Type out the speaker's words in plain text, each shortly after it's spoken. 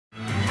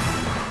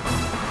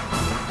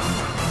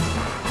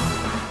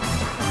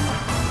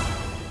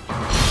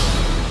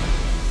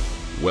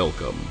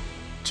Welcome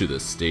to the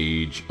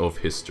stage of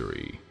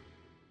history.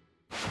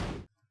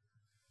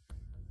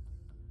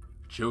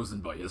 Chosen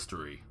by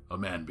history, a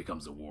man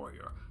becomes a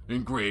warrior.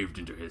 Engraved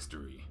into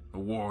history, a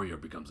warrior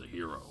becomes a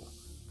hero.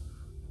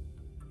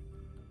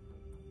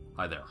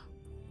 Hi there.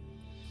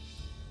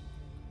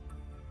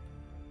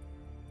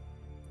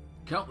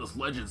 Countless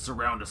legends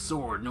surround a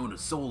sword known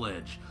as Soul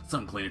Edge.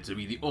 Some claim it to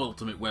be the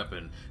ultimate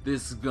weapon.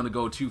 This is gonna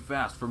go too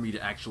fast for me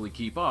to actually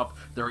keep up.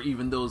 There are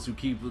even those who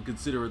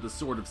consider it the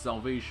sword of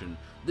salvation.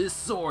 This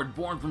sword,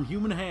 born from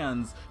human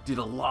hands, did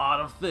a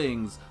lot of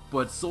things,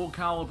 but Soul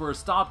Calibur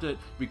stopped it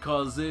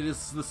because it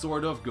is the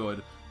sword of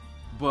good.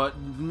 But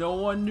no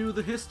one knew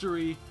the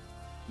history,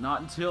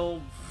 not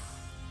until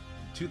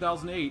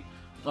 2008.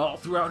 All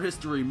throughout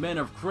history, men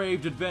have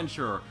craved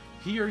adventure.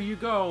 Here you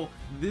go.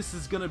 This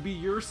is gonna be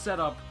your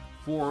setup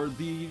for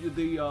the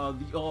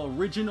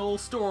original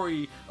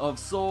story of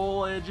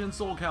Soul Edge and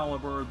Soul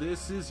Calibur.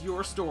 This is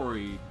your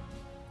story.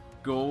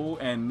 Go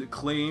and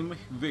claim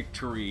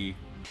victory.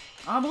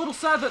 I'm a little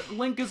sad that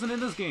Link isn't in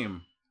this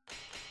game.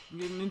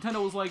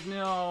 Nintendo was like,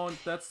 no,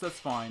 that's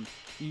fine.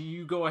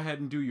 You go ahead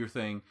and do your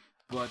thing.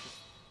 But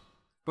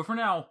for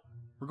now,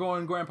 we're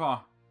going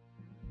Grandpa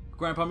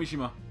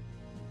Mishima.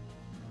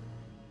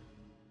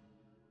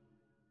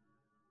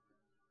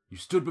 You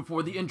stood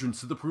before the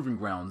entrance to the Proving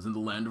Grounds in the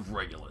land of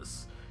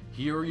Regulus.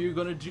 Here you're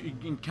gonna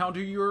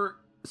encounter your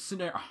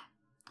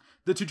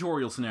the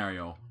tutorial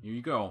scenario. Here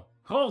you go.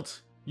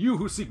 Halt! You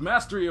who seek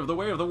mastery of the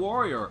way of the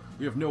warrior.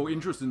 We have no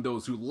interest in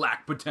those who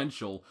lack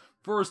potential.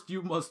 First,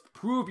 you must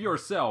prove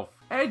yourself.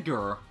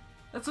 Edgar?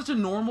 That's such a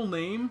normal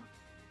name.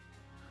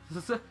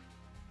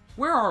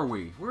 Where are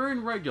we? We're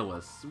in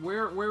Regulus.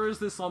 Where is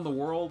this on the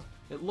world?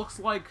 It looks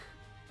like...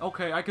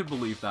 Okay, I could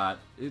believe that.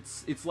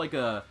 It's like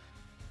a...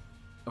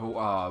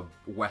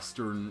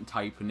 Western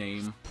type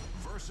name.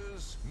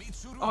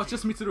 Oh, it's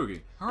just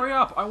Mitsurugi. Hurry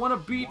up! I want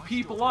to beat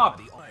people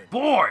up!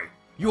 Boy!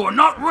 You are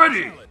not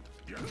ready!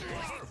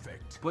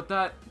 But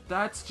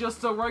that's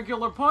just a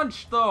regular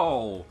punch,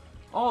 though!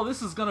 Oh,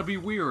 this is gonna be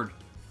weird.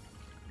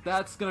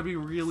 That's gonna be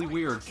really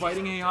weird.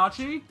 Fighting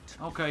Heihachi?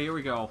 Okay, here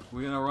we go.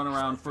 We're gonna run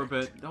around for a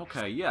bit.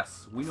 Okay,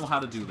 yes, we know how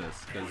to do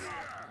this, because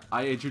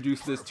I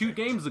introduced this 2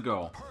 games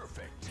ago.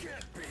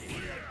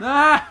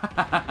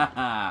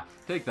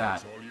 Take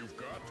that.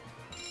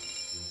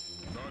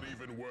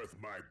 Worth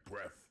my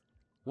breath.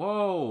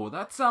 Whoa,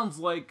 that sounds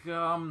like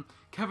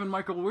Kevin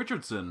Michael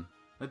Richardson.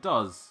 It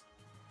does.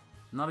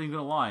 Not even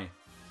gonna lie.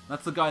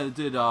 That's the guy that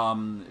did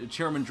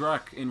Chairman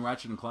Drek in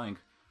Ratchet and Clank.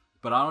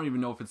 But I don't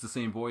even know if it's the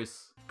same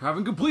voice.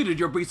 Having completed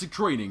your basic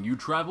training, you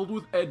traveled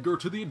with Edgar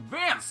to the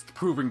advanced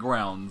Proving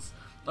Grounds.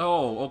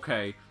 Oh,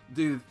 okay.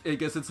 I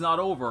guess it's not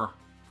over.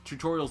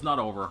 Tutorial's not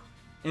over.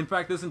 In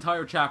fact, this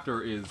entire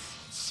chapter is...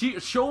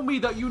 Show me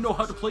that you know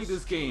how to play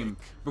this game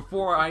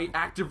before I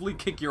actively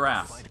kick your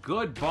ass.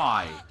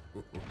 Goodbye.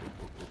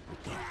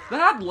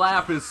 That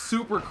laugh is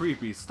super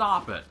creepy.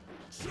 Stop it.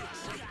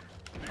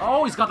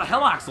 Oh, he's got the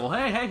Hell Axle.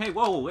 Hey,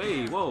 whoa,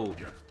 hey, whoa.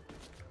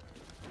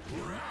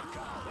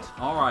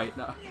 Alright,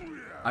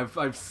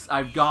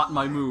 I've got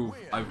my move.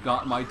 I've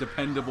got my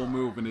dependable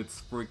move, and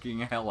it's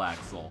freaking Hell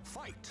Axle.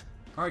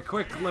 Alright,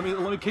 quick, let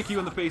me kick you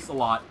in the face a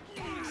lot.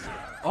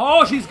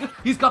 Oh,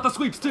 he's got the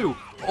sweeps too!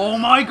 Oh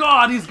my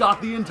god, he's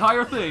got the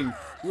entire thing!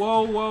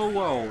 Whoa, whoa,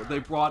 whoa. They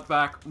brought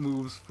back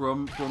moves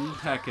from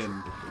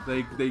Tekken.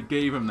 They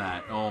gave him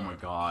that. Oh my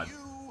god.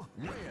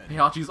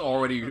 Heihachi's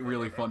already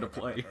really fun to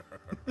play.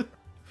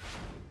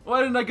 Why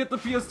didn't I get the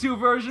PS2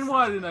 version?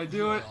 Why didn't I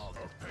do it?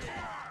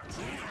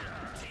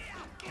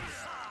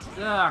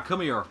 Ah, come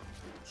here.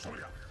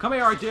 Come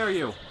here, I dare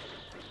you.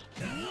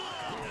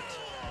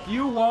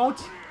 You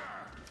won't.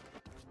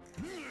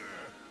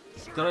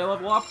 Did I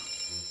level up?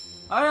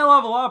 I didn't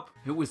level up!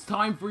 It was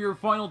time for your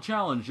final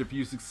challenge. If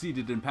you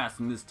succeeded in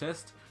passing this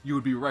test, you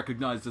would be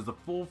recognized as a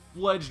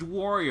full-fledged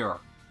warrior.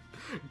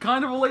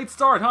 Kind of a late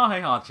start, huh,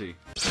 Heihachi?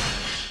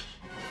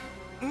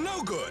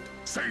 No good!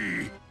 See?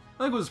 I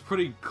think it was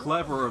pretty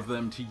clever of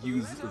them to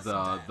use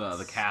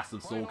the cast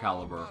of Soul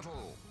Calibur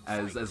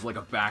as like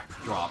a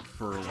backdrop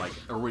for like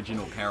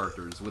original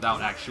characters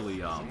without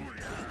actually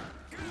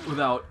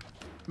without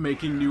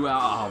making new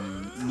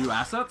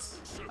assets.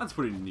 That's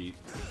pretty neat.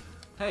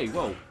 Hey,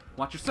 whoa.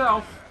 Watch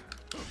yourself!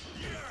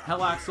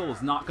 Hell Axle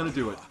is not gonna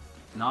do it.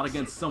 Not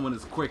against someone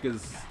as quick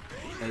as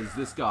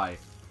this guy.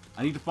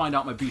 I need to find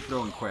out my beat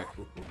throwing quick.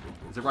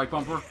 Is it right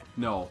bumper?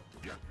 No.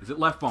 Is it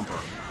left bumper?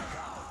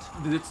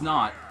 It's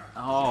not.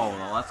 Oh,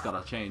 well, that's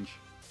gotta change.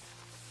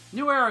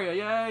 New area,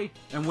 yay!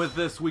 And with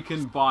this, we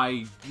can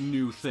buy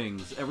new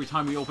things. Every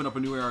time we open up a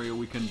new area,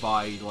 we can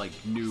buy, like,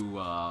 new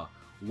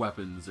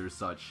weapons or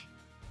such.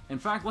 In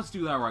fact, let's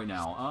do that right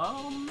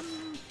now.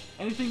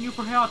 Anything new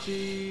for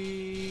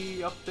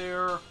Heihachi? Up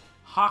there.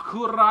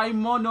 Hakurai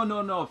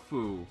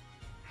Monononofu.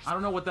 I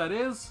don't know what that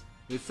is.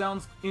 It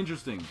sounds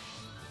interesting.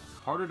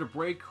 Harder to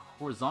break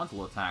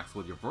horizontal attacks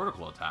with your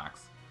vertical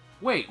attacks.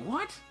 Wait,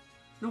 what?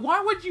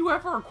 Why would you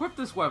ever equip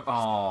this weapon?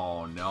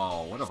 Oh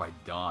no, what have I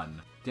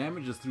done?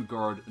 Damages through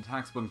guard,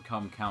 attacks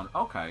become counter.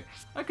 Okay,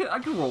 I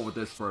can roll with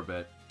this for a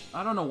bit.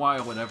 I don't know why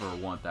I would ever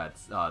want that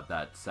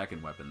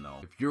second weapon though.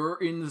 If you're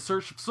in the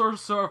search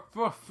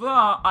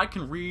I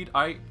can read.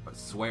 I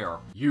swear.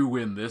 You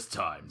win this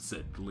time,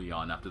 said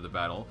Leon after the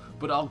battle,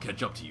 but I'll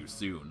catch up to you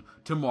soon.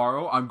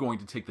 Tomorrow I'm going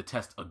to take the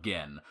test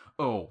again.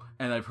 Oh,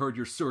 and I've heard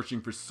you're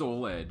searching for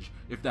Soul Edge.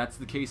 If that's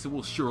the case, it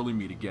will surely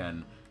meet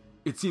again.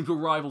 It seems we're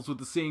rivals with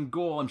the same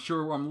goal. I'm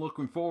sure I'm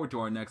looking forward to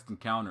our next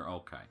encounter.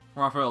 Okay.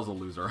 Raphael's a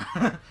loser.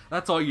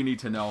 That's all you need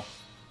to know.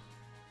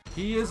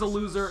 He is a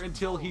loser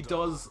until he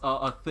does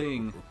a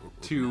thing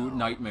to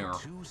Nightmare.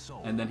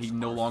 And then he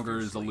no longer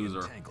is a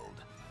loser.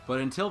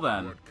 But until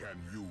then...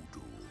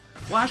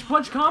 Flash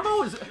Punch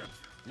combo? Is it...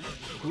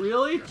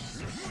 Really?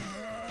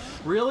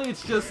 Really?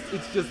 It's just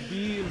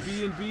B and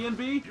B and B and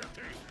B?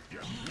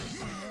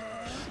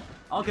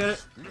 I'll get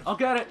it. I'll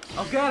get it.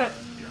 I'll get it.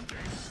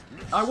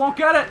 I won't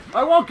get it!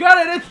 I won't get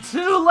it! It's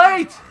too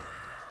late!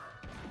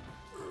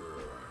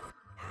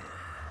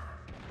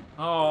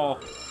 Oh.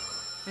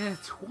 Yeah,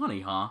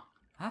 20, huh?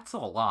 That's a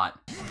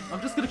lot.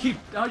 I'm just gonna keep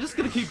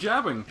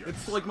jabbing.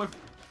 It's like my...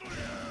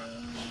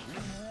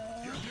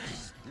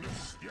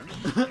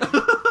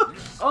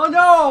 Oh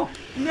no!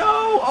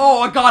 No!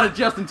 Oh, I got it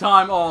just in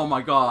time. Oh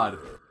my god.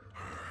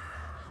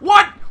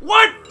 What?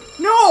 What?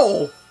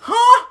 No!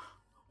 Huh?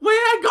 Wait,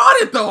 I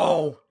got it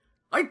though!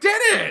 I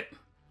did it!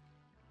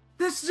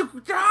 This is...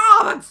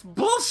 that's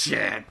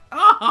bullshit!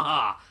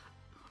 Ah!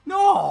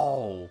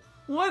 No!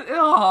 What?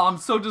 Oh, I'm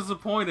so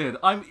disappointed.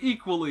 I'm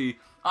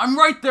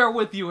right there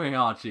with you,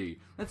 Heihachi.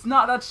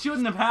 That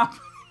shouldn't have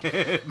happened.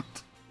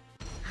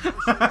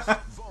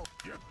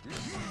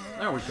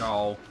 There we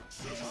go.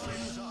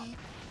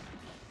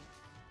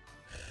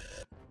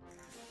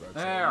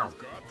 There.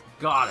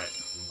 Got it.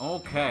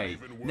 Okay.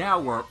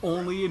 Now we're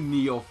only in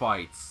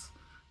neophytes.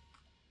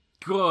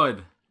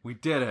 Good. We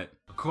did it.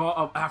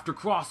 After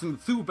crossing the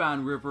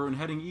Thuban River and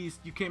heading east,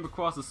 you came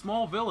across a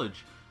small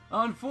village.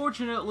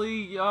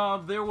 Unfortunately,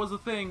 there was a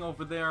thing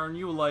over there, and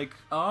you were like,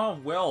 oh,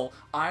 well,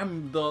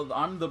 I'm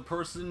the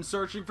person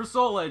searching for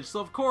Soul Edge,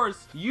 so of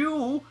course,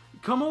 you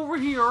come over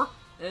here,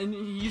 and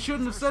you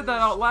shouldn't have said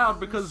that out loud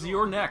because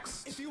you're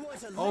next.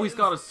 Oh, he's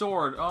got a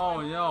sword.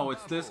 Oh, no,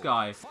 it's this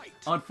guy.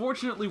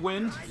 Unfortunately,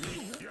 Wind,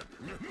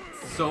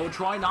 so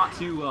try not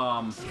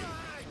to,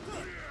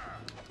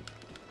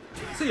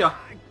 see ya.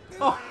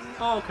 Oh,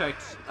 okay,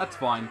 that's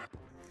fine.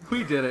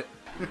 We did it.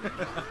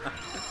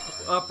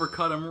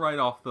 Uppercut him right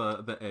off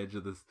the edge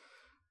of this.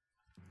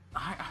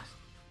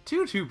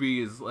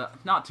 2-2B is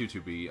not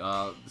 2-2B.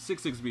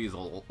 6-6B is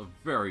a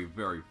very,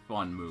 very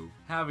fun move.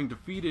 Having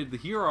defeated the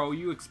hero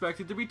you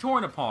expected to be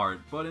torn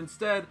apart, but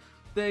instead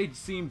they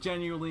seemed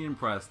genuinely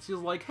impressed. She's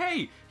like,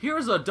 "Hey,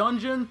 here's a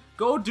dungeon.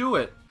 Go do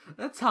it."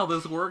 That's how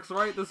this works,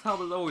 right? That's how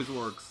this always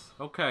works.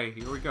 Okay,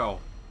 here we go.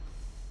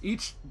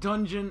 Each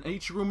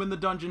room in the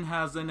dungeon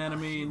has an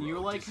enemy, and you're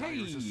like,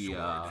 "Hey,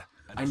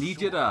 I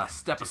need you to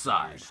step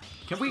aside."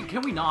 Can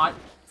we not?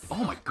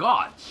 Oh my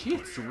god, she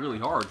hits really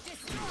hard.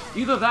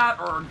 Either that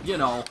or, you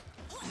know...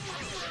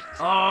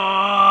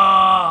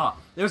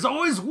 there's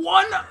always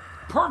one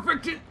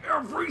perfect in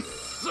every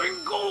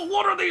single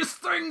one of these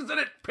things, and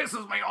it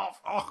pisses me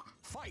off. Oh.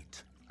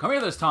 Fight. Come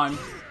here this time.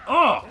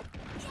 Oh!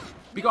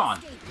 Be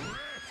gone.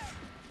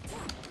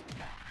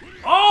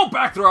 Oh,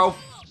 back throw!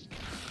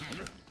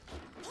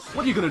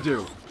 What are you gonna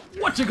do?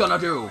 What you gonna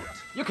do?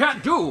 You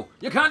can't do!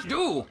 You can't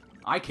do!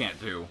 I can't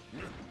do.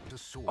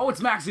 Oh,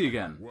 it's Maxie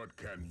again. What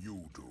can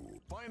you do?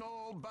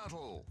 Final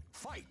battle.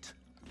 Fight.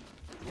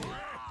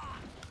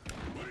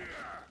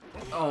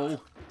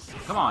 Oh,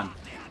 come on.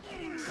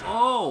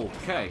 Oh,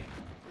 okay.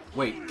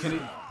 Wait, can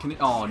it?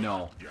 Oh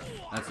no,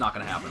 that's not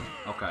gonna happen.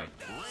 Okay,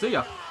 see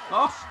ya.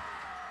 Oh,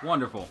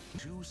 wonderful.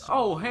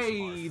 Oh,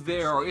 hey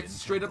there. It's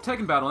straight up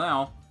Tekken battle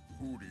now.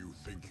 Who do you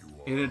think you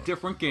are? In a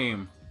different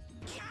game.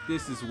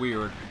 This is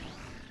weird.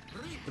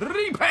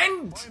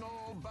 Repent!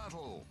 Final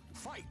battle.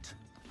 Fight.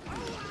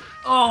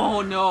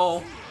 Oh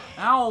no!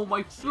 Ow,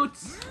 my foot!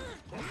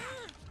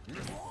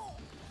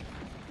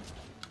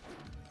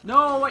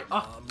 No, wait!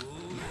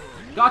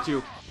 Got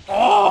you!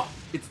 Oh!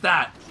 It's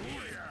that!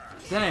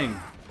 Dang!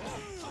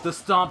 The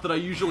stomp that I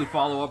usually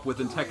follow up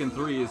with in Tekken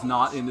 3 is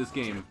not in this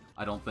game,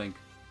 I don't think.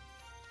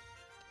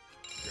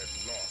 Get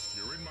lost,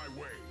 you're in my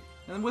way.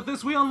 And with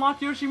this we unlock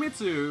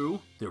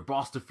Yoshimitsu! Their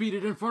boss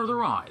defeated in front of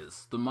their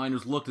eyes. The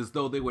miners looked as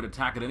though they would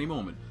attack at any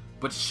moment.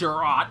 But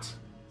Sherrod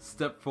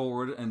stepped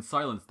forward and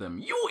silenced them.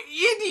 You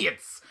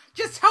idiots!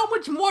 Just how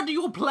much more do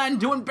you plan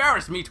to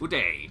embarrass me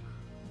today?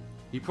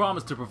 He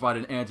promised to provide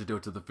an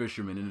antidote to the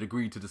fishermen and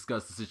agreed to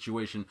discuss the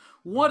situation.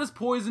 What is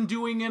poison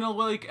doing in a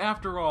lake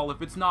after all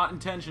if it's not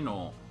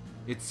intentional?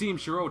 It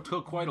seems Shiro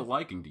took quite a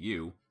liking to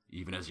you.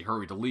 Even as you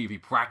hurried to leave, he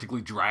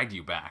practically dragged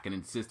you back and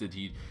insisted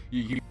he'd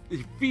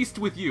feast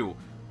with you.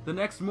 The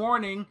next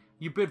morning,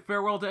 you bid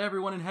farewell to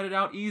everyone and headed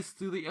out east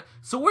through the...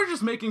 So we're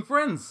just making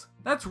friends.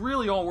 That's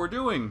really all we're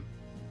doing.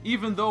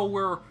 Even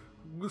though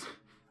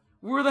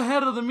We're the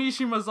head of the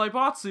Mishima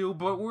Zaibatsu,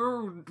 but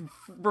we're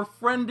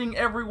befriending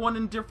everyone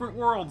in different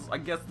worlds. I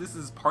guess this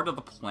is part of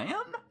the plan?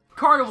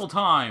 Carnival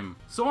time!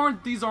 So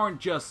these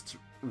aren't just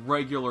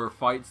regular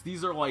fights,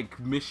 these are like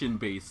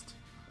mission-based.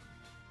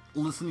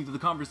 Listening to the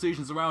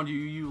conversations around you,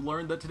 you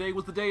learned that today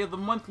was the day of the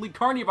monthly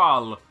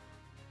carnival.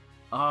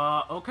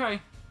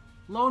 Okay.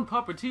 Lone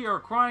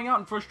puppeteer crying out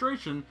in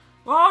frustration.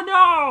 Oh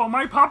no!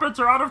 My puppets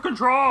are out of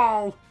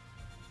control!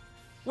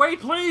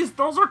 Wait, please!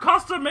 Those are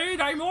custom-made!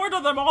 I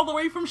ordered them all the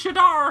way from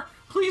Shadar!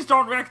 Please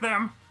don't wreck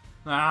them!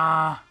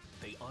 Ah.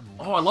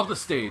 Oh, I love the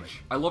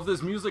stage. I love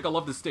this music, I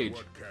love this stage.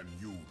 What can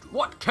you do?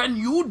 What can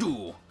you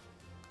do?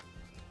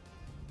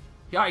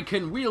 Yeah, I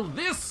can wield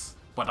this,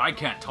 but I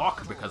can't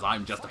talk because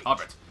I'm just a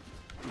puppet.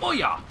 Oh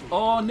yeah!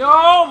 Oh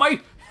no! My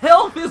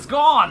health is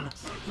gone!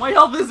 My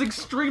health is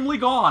extremely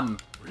gone!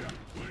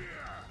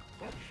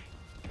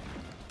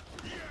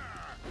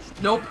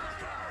 Nope.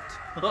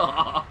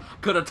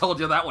 Could have told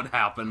you that would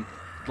happen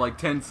like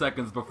 10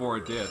 seconds before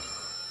it did.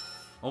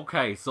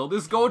 Okay, so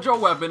this Gojo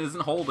weapon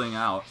isn't holding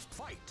out.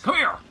 Come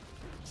here!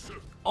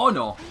 Oh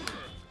no.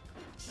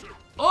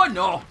 Oh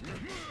no!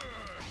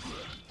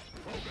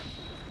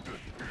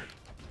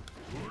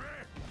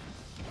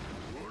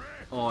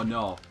 Oh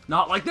no.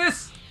 Not like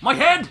this! My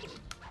head!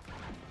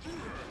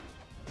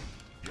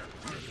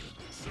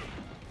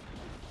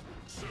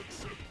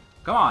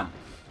 Come on.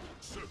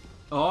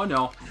 Oh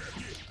no.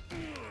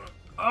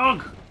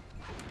 Ugh!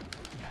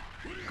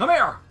 Come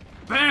here!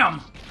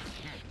 Bam!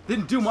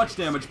 Didn't do much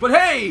damage, but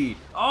hey!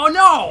 Oh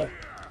no!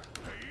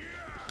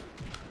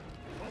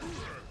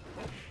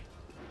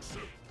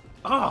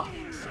 Ugh!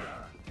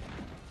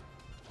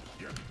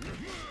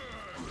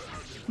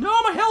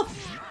 No, my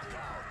health!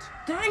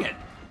 Dang it!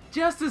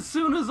 Just as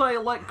soon as I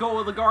let go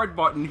of the guard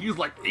button, he's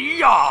like,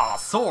 "Yeah,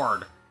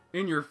 sword!"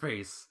 In your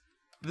face.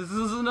 This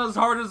isn't as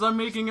hard as I'm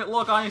making it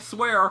look, I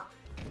swear.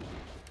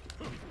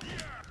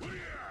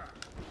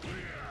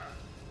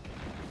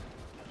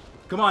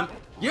 Come on.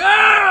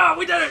 Yeah!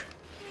 We did it!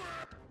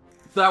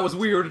 That was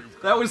weird.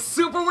 That was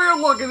super weird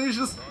looking. It's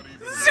just...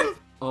 Zoom.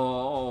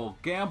 Oh,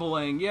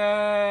 gambling.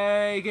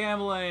 Yay,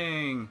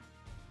 gambling.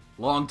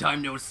 Long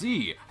time no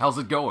see. How's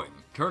it going?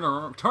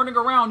 Turning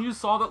around, you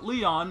saw that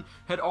Leon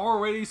had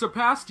already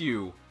surpassed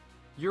you.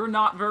 You're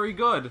not very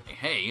good.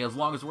 Hey, as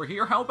long as we're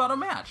here, how about a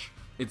match?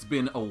 It's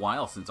been a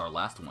while since our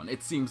last one.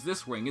 It seems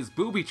this ring is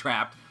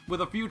booby-trapped with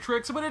a few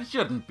tricks, but it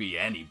shouldn't be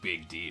any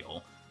big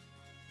deal.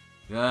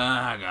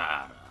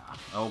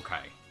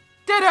 Okay.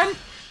 Didn't!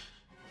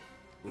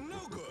 No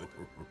good.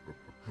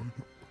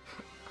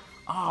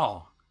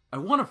 Oh, I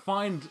want to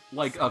find,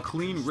 like, a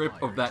clean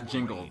rip of that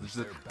jingle. Just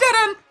a,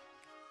 didn't!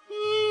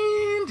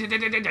 Who do you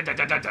think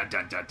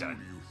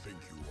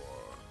you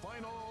are?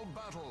 Final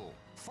battle.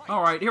 Fight.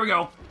 Alright, here we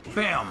go.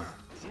 Bam!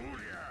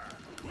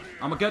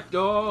 I'm gonna get...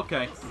 Oh,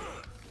 okay.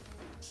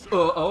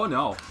 Oh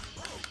no.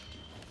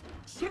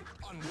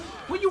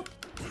 Will you...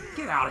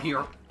 Get out of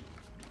here.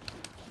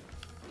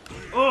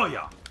 Oh,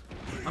 yeah.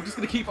 I'm just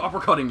gonna keep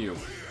uppercutting you.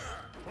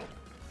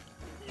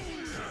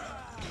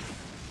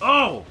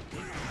 Oh!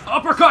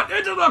 Uppercut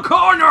into the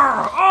corner!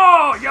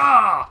 Oh,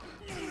 yeah!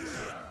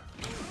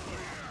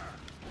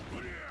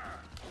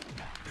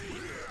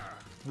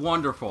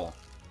 Wonderful.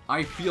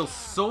 I feel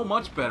so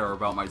much better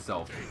about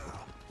myself.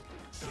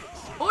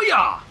 Oh,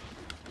 yeah!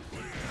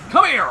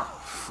 Come here!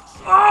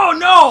 Oh,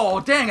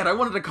 no! Dang it, I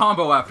wanted a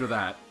combo after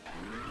that.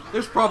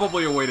 There's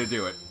probably a way to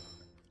do it.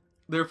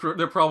 There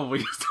probably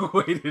is a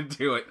way to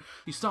do it.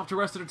 You stopped to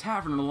rest at a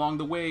tavern along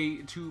the way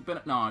to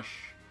Benetnosh.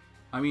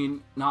 I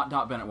mean, not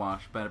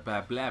Benetwash, but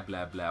blah blah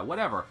blah blah,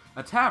 whatever.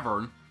 A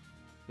tavern?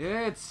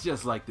 It's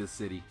just like this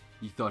city,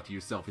 you thought to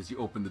yourself as you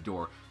opened the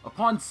door.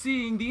 Upon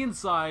seeing the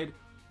inside,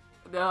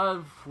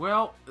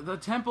 well, the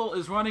temple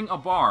is running a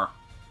bar.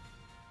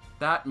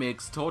 That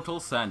makes total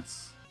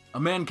sense. A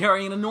man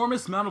carrying an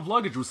enormous amount of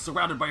luggage was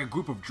surrounded by a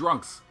group of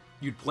drunks.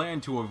 You'd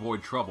planned to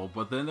avoid trouble,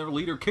 but then their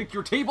leader kicked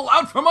your table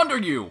out from under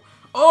you!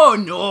 Oh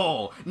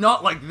no!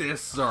 Not like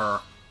this, sir.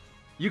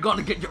 You're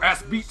gonna get your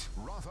ass beat.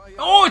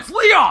 Oh, it's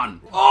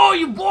Leon! Oh,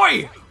 you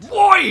boy!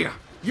 Boy!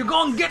 You're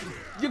gonna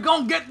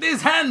get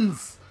these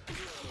hands!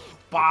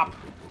 Bop.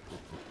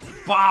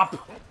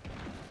 Bop.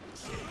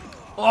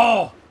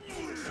 Oh!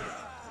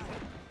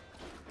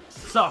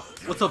 So,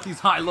 what's up these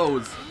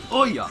high-lows?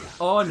 Oh yeah!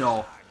 Oh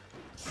no.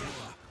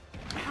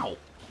 Ow.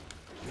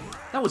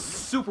 That was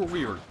super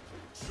weird.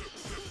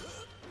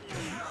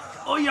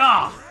 Oh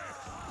yeah!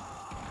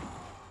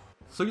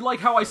 So you like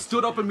how I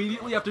stood up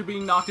immediately after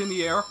being knocked in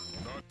the air?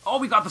 Oh,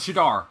 we got the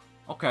Shadar.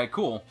 Okay,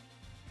 cool.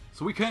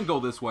 So we can go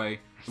this way,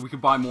 and we can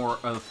buy more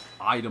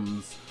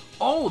items.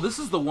 Oh, this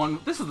is the one,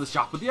 this is the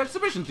shop with the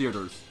exhibition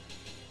theaters.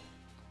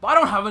 But I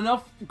don't have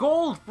enough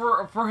gold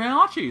for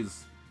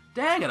Hinachis.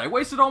 Dang it, I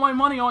wasted all my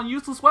money on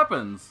useless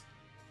weapons.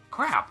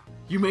 Crap.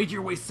 You made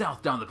your way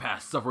south down the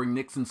pass, suffering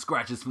nicks and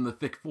scratches from the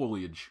thick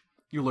foliage.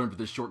 You learned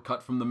the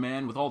shortcut from the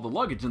man with all the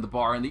luggage in the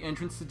bar and the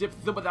entrance to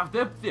Diptha?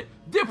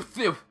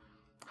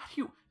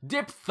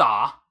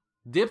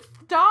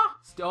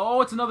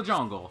 Oh, it's another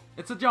jungle.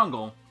 It's a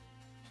jungle.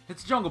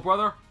 It's a jungle,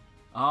 brother.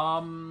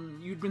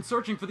 You'd been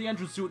searching for the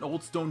entrance to an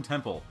old stone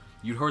temple.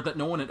 You'd heard that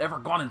no one had ever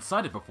gone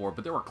inside it before,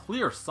 but there were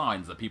clear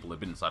signs that people had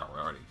been inside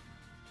already.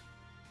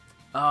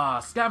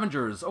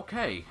 Scavengers,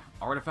 okay.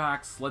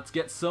 Artifacts, let's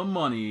get some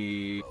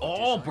money.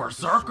 Oh,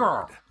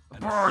 Berserker!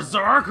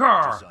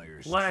 Berserker!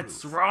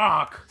 Let's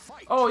rock!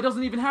 Oh, he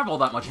doesn't even have all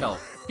that much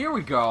health. Here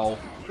we go.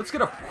 Let's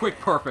get a quick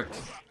perfect.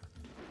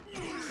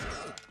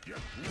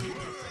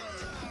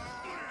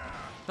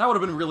 That would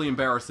have been really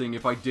embarrassing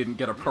if I didn't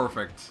get a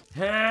perfect.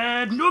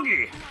 Head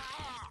noogie!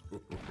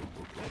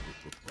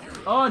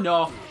 Oh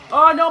no.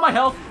 Oh no, my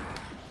health!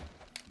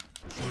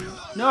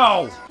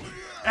 No!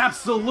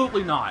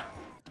 Absolutely not!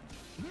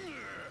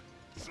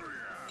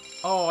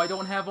 Oh, I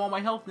don't have all my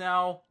health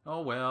now.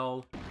 Oh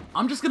well.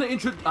 I'm just gonna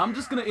interrupt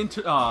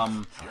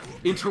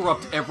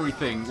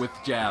everything with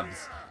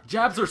jabs.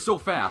 Jabs are so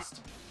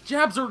fast.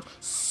 Jabs are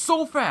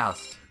so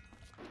fast.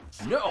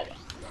 No.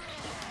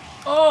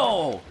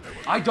 Oh,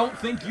 I don't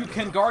think you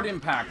can guard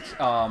impact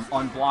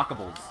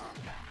unblockables.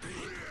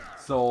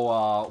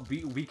 So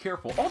be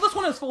careful. Oh, this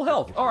one has full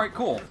health. All right,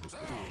 cool.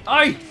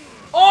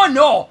 Oh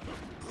no.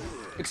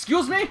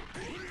 Excuse me?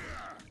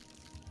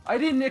 I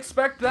didn't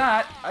expect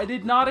that. I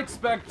did not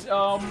expect,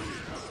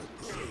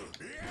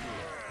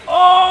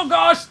 Oh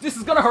gosh, this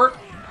is gonna hurt.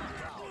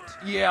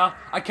 Yeah,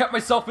 I kept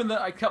myself in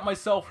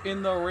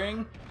the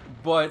ring,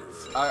 but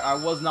I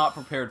was not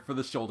prepared for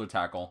the shoulder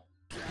tackle.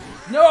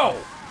 No!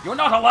 You're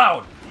not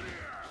allowed!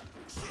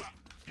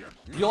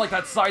 You like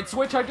that side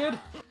switch I did?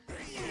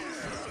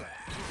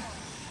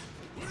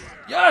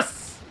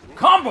 Yes!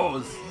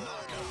 Combos!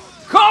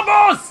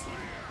 Combos!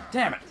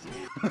 Damn it.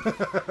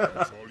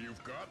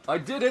 I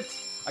did it.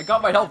 I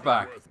got my health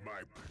back.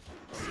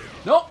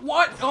 No,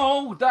 what?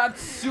 Oh, that's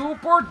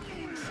super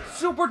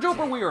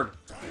duper weird.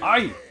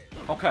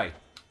 Okay.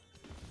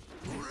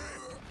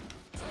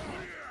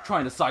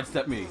 Trying to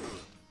sidestep me.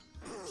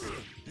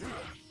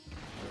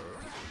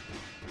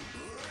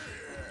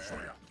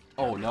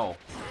 Oh no.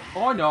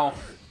 Oh no.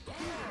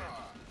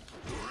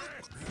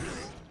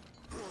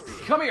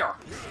 Come here.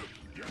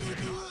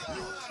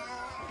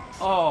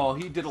 Oh,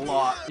 he did a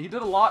lot. He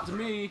did a lot to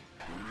me.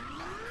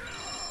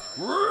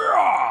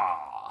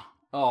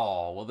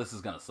 Oh, well, this is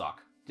gonna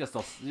suck. Just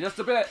a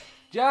bit.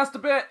 Just a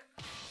bit.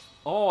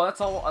 Oh, that's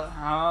a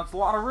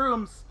lot of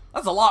rooms.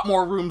 That's a lot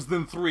more rooms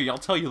than 3, I'll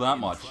tell you that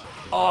much.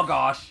 Oh,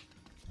 gosh.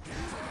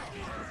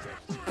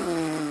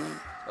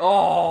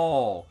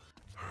 Oh.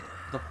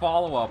 The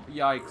follow-up.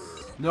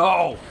 Yikes.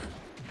 No.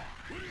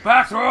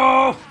 Back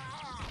throw!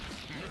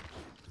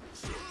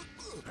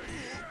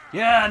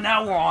 Yeah,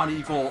 now we're on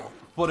equal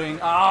footing.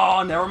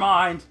 Oh, never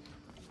mind.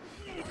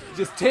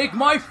 Just take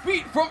my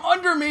feet from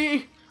under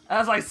me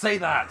as I say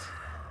that.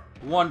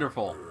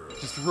 Wonderful.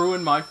 Just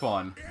ruin my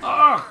fun.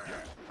 Ugh!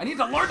 I need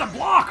to learn to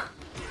block!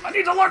 I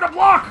need to learn to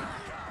block!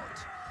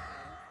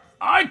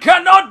 I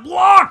cannot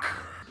block!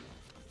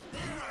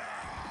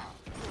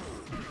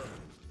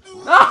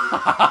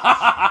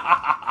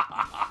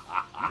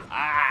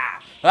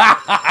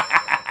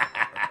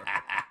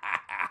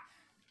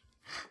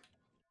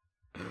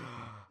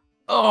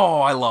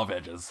 Oh, I love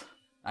edges.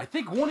 I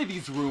think one of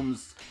these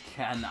rooms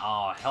can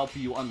help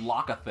you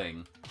unlock a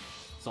thing.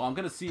 So I'm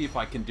gonna see if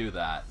I can do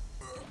that.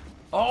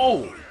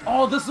 Oh!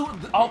 Oh, this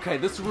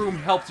room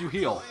helps you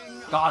heal.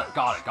 Got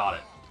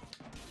it.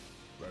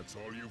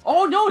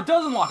 Oh, no, it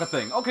does unlock a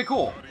thing. Okay,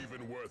 cool.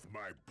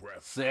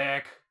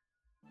 Sick.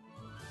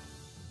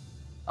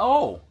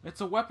 Oh, it's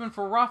a weapon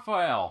for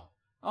Raphael.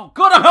 Oh,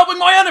 good, I'm helping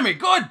my enemy.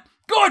 Good.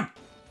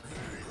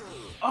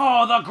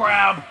 Oh, the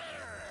grab.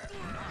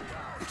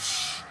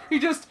 He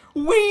just,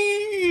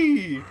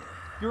 whee!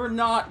 You're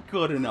not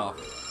good enough.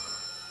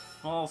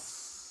 Well,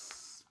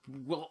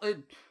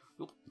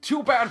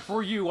 too bad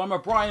for you. I'm a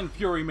Brian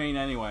Fury main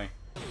anyway.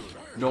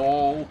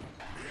 No.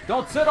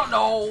 Don't sit on,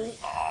 no.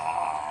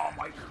 Oh,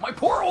 my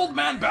poor old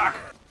man back.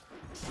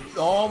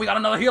 Oh, we got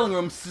another healing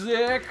room.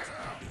 Sick.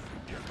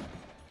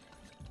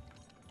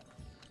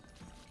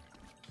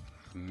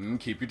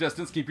 Keep your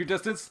distance.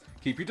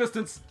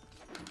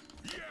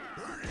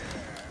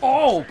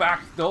 Oh,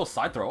 back. Oh,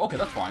 side throw. Okay,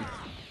 that's fine.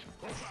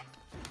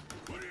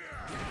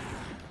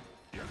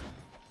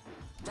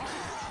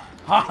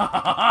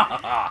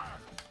 Ha.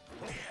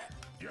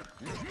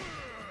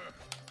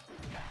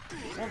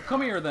 Well,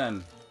 come here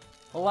then.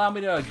 Allow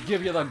me to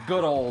give you the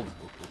good old.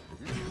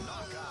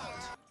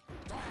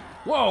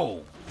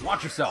 Whoa!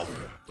 Watch yourself.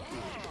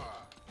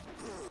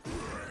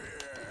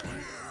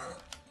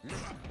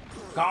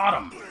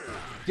 Got him.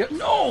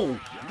 No!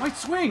 My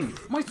swing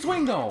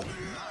though.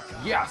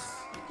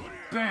 Yes.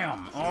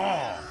 Bam.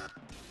 Oh.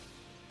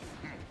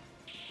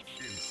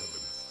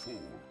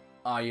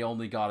 I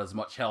only got as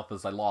much health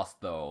as I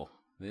lost though.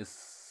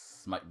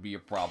 This might be a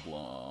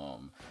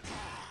problem.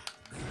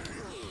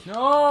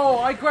 No,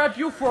 I grabbed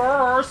you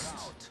first.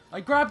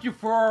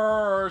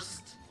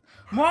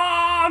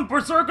 Mom,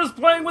 Berserker's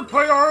playing with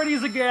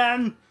priorities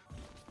again.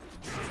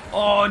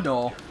 Oh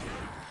no.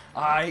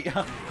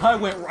 I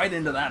went right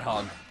into that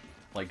hug.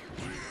 Like,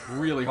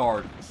 really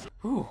hard.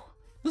 Whew.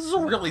 This is a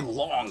really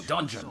long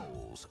dungeon.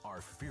 Souls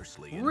are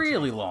fiercely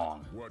Really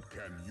long. What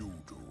can you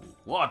do?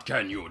 What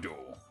can you do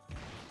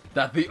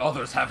that the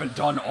others haven't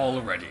done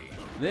already?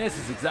 This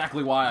is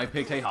exactly why I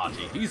picked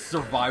Heihachi. He's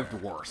survived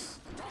worse.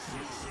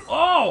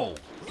 Oh!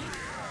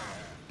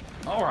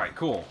 Alright,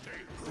 cool.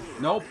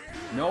 Nope.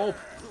 Nope.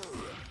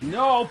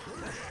 Nope.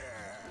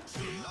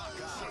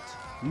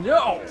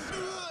 No!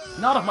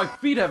 Not if my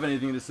feet have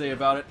anything to say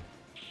about it.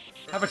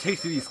 Have a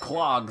taste of these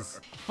clogs.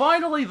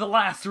 Finally, the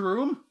last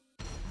room!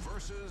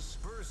 Versus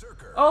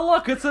Berserker. Oh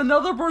look, it's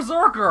another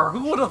Berserker!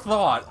 Who would have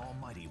thought?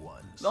 Almighty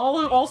ones.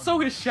 Also,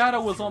 his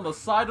shadow was on the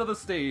side of the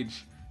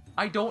stage.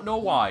 I don't know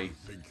why.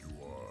 Think you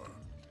are.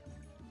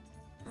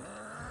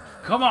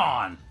 Come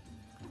on!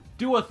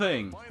 Do a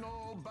thing.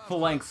 Final battle.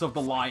 Phalanx of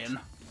the Lion.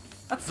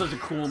 That's such a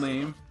cool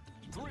name.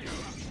 3,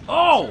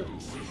 Oh!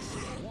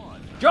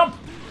 1. Jump!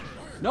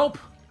 Nope.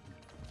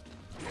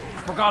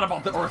 I forgot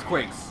about the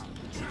earthquakes.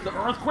 The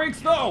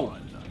earthquakes, though!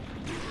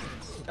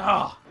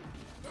 Ah.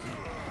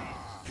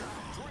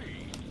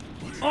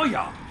 Oh,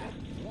 yeah.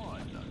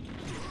 1.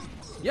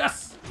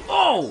 Yes!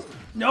 Oh!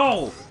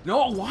 No!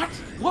 No, what?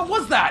 What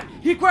was that?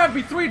 He grabbed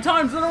me 3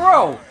 times in a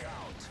row!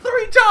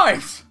 3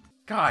 times!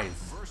 Guys,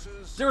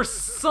 there are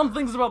some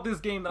things about this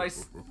game that I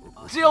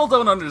still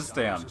don't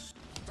understand.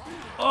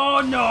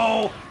 Oh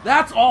no!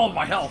 That's all of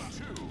my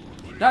health!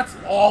 That's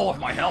all of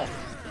my health!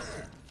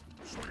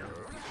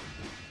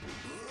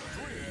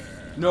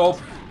 Nope.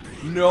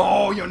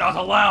 No, you're not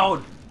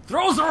allowed!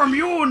 Throws are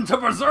immune to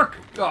Berserk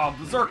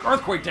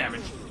earthquake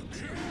damage!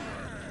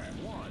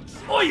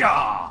 Oh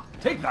yeah!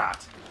 Take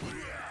that!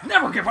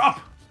 Never give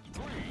up!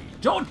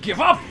 Don't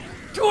give up!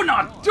 Do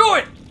not do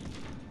it!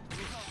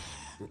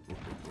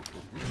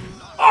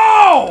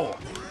 Oh!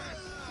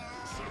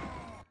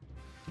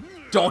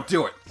 Don't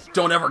do it!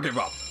 Don't ever give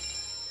up!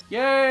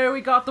 Yay, we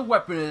got the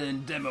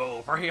weapon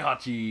demo for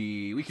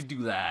Heihachi. We could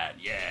do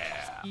that,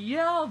 yeah.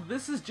 Yeah,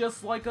 this is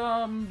just like,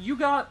 you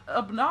got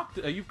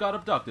abducted. You got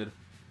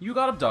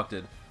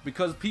abducted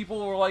because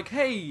people were like,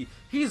 hey,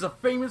 he's a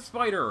famous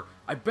fighter.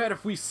 I bet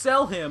if we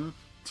sell him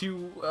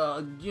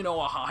to, you know,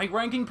 a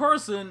high-ranking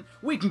person,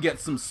 we can get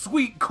some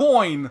sweet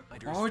coin.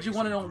 Why would you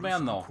want an old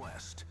man, though?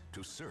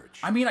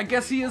 I mean, I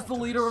guess he is the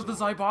leader of the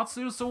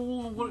Zaibatsu, so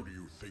what Do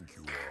you think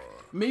you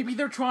are? maybe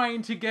they're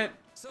trying to get...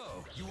 So,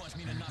 you want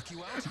me to knock you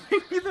out?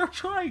 Maybe they're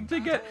trying to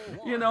get,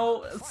 you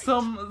know,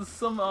 some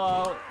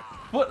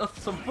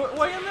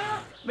footway in there?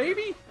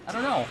 Maybe? I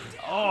don't know.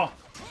 Oh.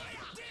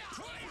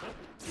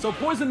 So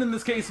poison in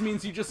this case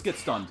means you just get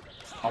stunned.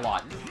 A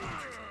lot.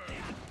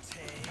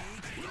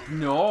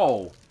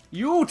 No.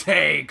 You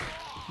take!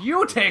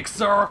 You take,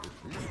 sir!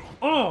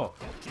 Oh!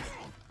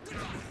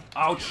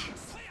 Ouch.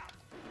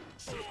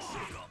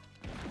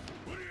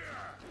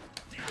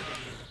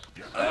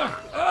 Ugh!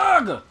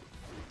 Ugh!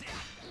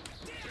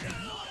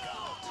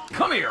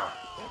 Come here!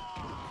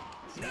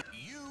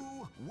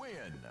 You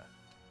win.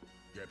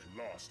 Get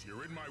lost.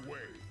 You're in my way.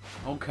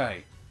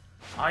 Okay.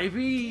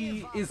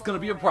 Ivy is gonna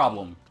be a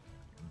problem.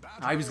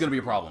 Ivy's gonna be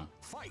a problem.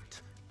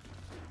 Fight.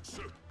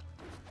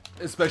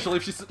 Especially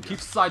if she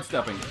keeps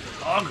sidestepping.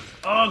 Ugh!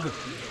 Ugh!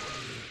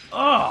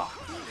 Ugh!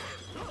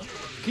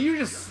 Can you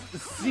just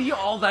see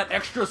all that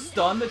extra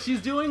stun that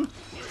she's doing?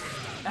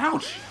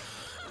 Ouch!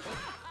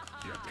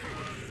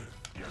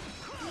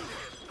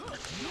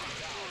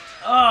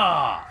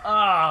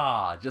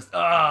 I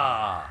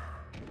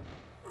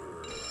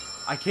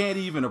can't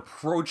even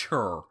approach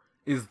her.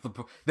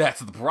 That's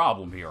the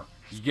problem here.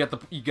 You get the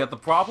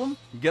problem?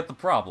 You get the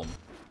problem.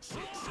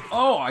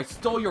 Oh, I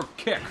stole your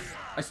kick.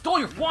 I stole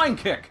your flying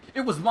kick.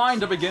 It was mine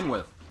to begin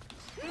with.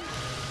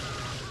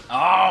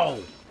 Oh,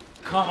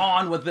 come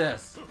on with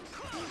this.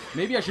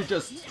 Maybe I should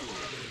just...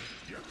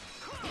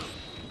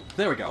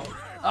 There we go.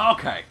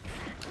 Okay.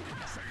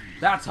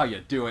 That's how you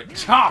do it.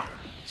 Chop!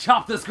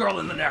 Chop this girl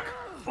in the neck.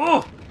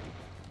 Oh!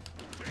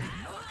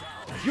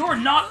 You're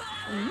not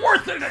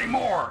worth it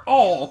anymore!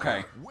 Oh,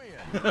 okay.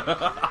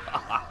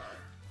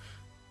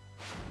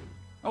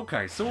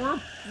 Okay, so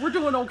we're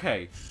doing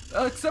okay.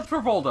 Except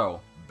for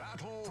Voldo.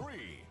 Battle 3.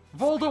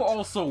 Voldo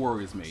also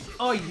worries me.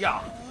 Oh,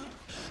 yeah.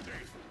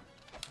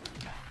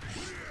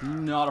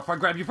 Not if I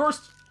grab you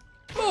first.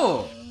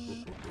 Oh!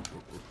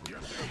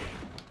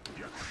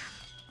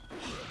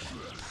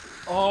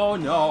 Oh,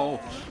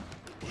 no.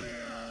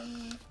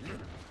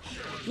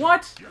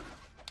 What?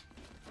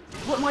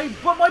 But my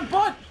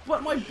butt,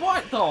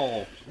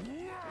 though.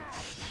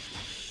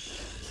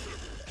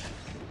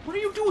 What are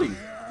you doing?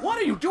 What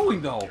are you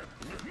doing, though?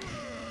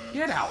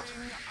 Get out.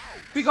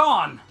 Be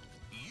gone.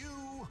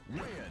 You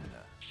win.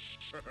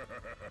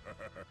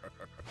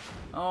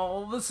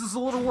 Oh, this is a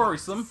little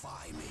worrisome.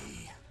 By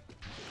me.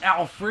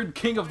 Alfred,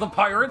 king of the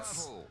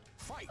pirates.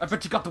 Fight. I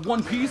bet you got the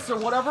One Piece or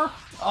whatever.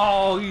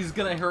 Oh, he's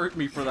gonna hurt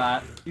me for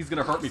that. He's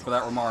gonna hurt me for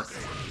that remark.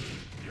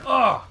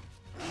 Ugh.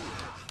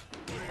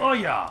 Oh,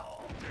 yeah.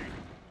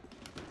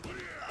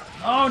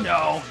 Oh,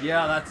 no.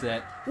 Yeah, that's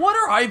it. What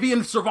are Ivy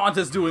and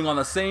Cervantes doing on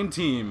the same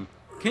team?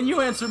 Can you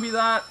answer me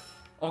that?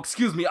 Oh,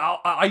 excuse me,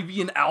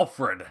 Ivy and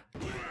Alfred.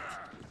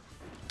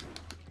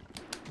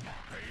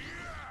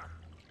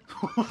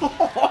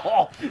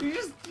 You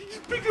just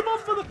picked him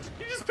up with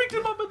you just picked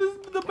him up with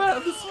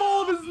the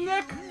small of his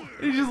neck.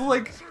 And you just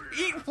like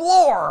eat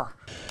floor.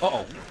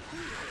 Uh-oh.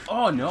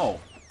 Oh no.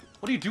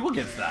 What do you do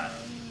against that?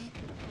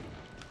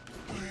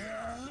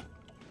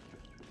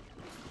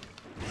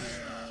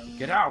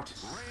 Get out!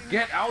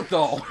 Get out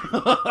though!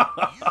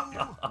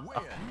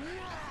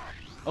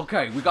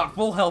 Okay, we got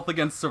full health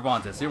against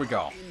Cervantes. Here we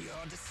go.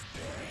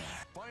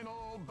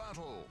 Final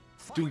battle.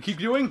 Do we keep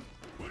doing?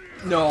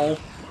 No.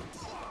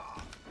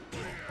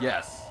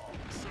 Yes.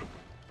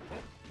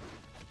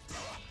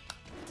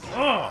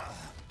 Ugh.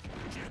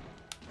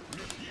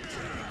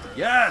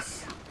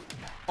 Yes!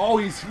 Oh,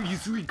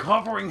 he's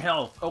recovering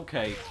health.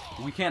 Okay,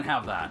 we can't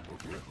have that.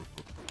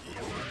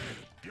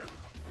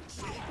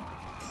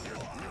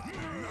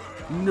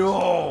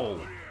 No!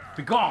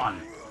 Be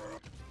gone!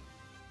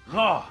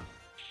 Ha!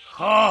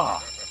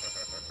 Ha!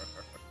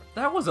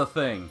 That was a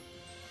thing.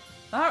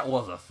 That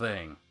was a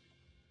thing.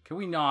 Can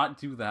we not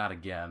do that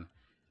again?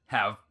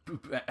 Have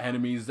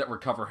enemies that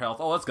recover health?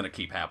 Oh, that's gonna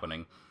keep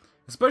happening.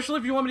 Especially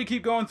if you want me to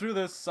keep going through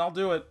this, I'll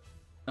do it.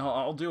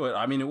 I'll do it.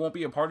 I mean, it won't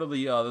be a part of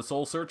the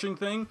soul-searching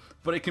thing,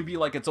 but it can be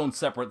like its own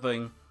separate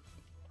thing.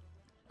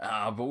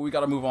 But we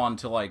gotta move on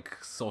to like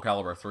Soul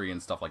Calibur 3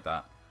 and stuff like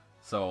that.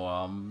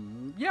 So,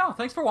 yeah,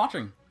 thanks for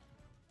watching.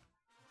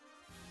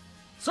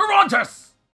 Cervantes!